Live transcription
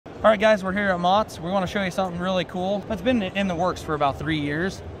All right, guys, we're here at Mott's. We want to show you something really cool. It's been in the works for about 3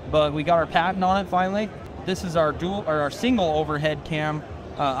 years, but we got our patent on it finally. This is our single overhead cam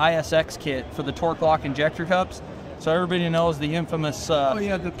ISX kit for the Torque Lock Injector Cups. So everybody knows the infamous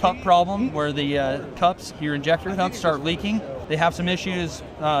the cup problem where the cups, your injector cups, start leaking. They have some issues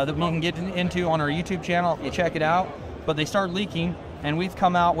that we can get into on our YouTube channel. You check it out, but they start leaking, and we've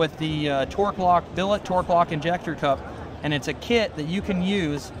come out with the TorqueLock Billet Torque Lock Injector Cup. And it's a kit that you can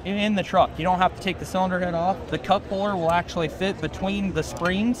use in the truck. You don't have to take the cylinder head off. The cup holder will actually fit between the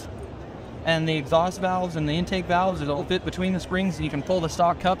springs and the exhaust valves and the intake valves. It'll fit between the springs, and you can pull the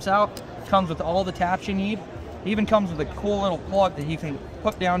stock cups out. It comes with all the taps you need. It even comes with a cool little plug that you can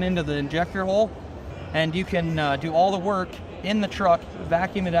put down into the injector hole, and you can do all the work in the truck,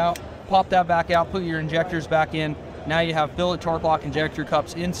 vacuum it out, pop that back out, put your injectors back in. Now you have Billet Torque Lock Injector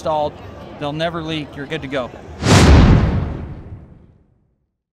Cups installed. They'll never leak. You're good to go.